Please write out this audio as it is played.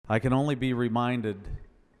I can only be reminded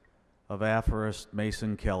of aphorist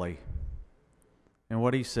Mason Kelly and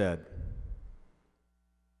what he said.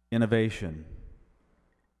 Innovation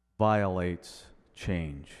violates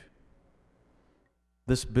change.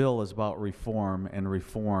 This bill is about reform, and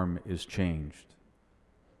reform is changed.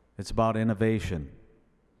 It's about innovation.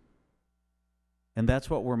 And that's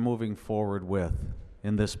what we're moving forward with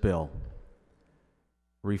in this bill.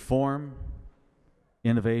 Reform,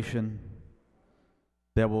 innovation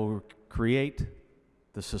that will create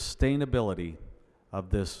the sustainability of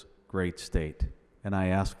this great state. And I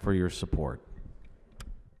ask for your support.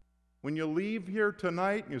 When you leave here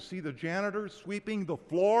tonight and you see the janitors sweeping the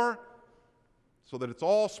floor so that it's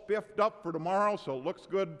all spiffed up for tomorrow so it looks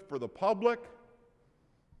good for the public,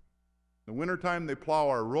 in the wintertime they plow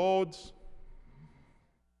our roads,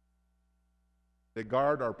 they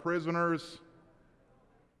guard our prisoners.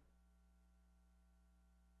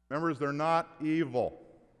 Members, they're not evil.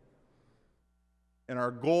 And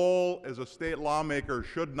our goal as a state lawmaker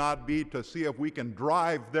should not be to see if we can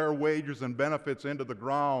drive their wages and benefits into the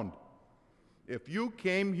ground. If you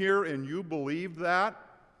came here and you believe that,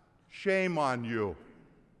 shame on you.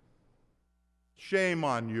 Shame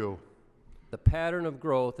on you. The pattern of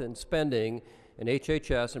growth in spending in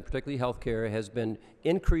HHS, and particularly healthcare, has been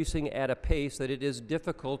increasing at a pace that it is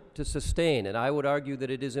difficult to sustain, and I would argue that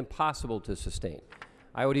it is impossible to sustain.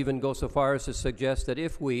 I would even go so far as to suggest that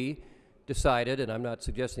if we decided, and I'm not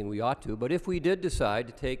suggesting we ought to, but if we did decide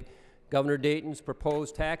to take Governor Dayton's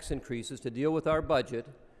proposed tax increases to deal with our budget,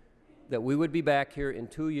 that we would be back here in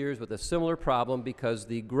 2 years with a similar problem, because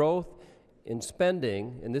the growth in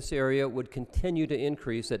spending in this area would continue to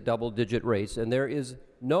increase at double-digit rates, and there is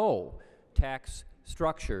no tax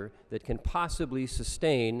structure that can possibly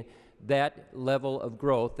sustain that level of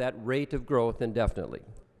growth, that rate of growth indefinitely.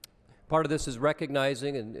 Part of this is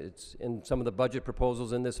recognizing, and it's in some of the budget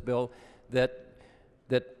proposals in this bill, that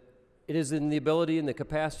it is in the ability and the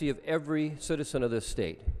capacity of every citizen of this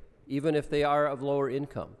state, even if they are of lower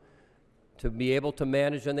income, to be able to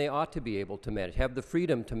manage, and they ought to be able to manage, have the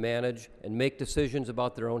freedom to manage and make decisions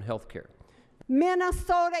about their own health care.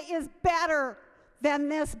 Minnesota is better than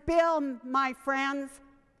this bill, my friends.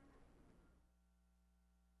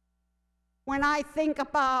 When I think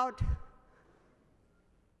about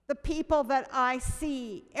the people that I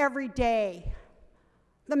see every day,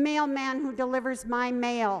 the mailman who delivers my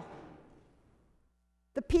mail,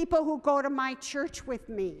 the people who go to my church with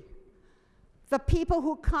me, the people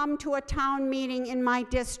who come to a town meeting in my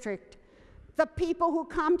district, the people who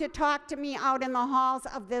come to talk to me out in the halls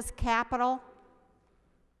of this Capitol,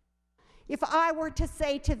 if I were to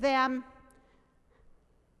say to them,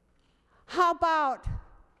 how about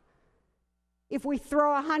if we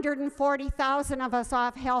throw 140,000 of us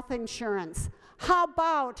off health insurance? How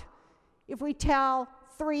about if we tell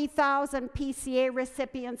 3,000 PCA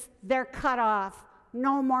recipients they're cut off,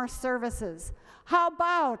 no more services? How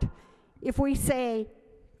about if we say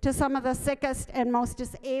to some of the sickest and most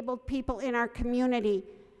disabled people in our community,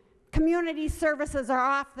 community services are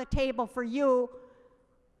off the table for you.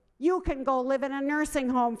 You can go live in a nursing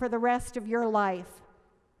home for the rest of your life.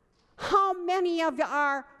 How many of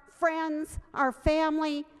our friends, our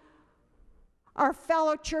family, our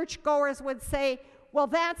fellow churchgoers would say, well,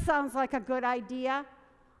 that sounds like a good idea.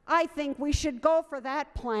 I think we should go for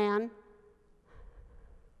that plan.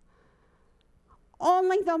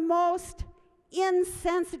 Only the most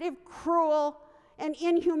insensitive, cruel, and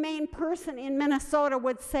inhumane person in Minnesota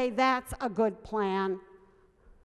would say that's a good plan.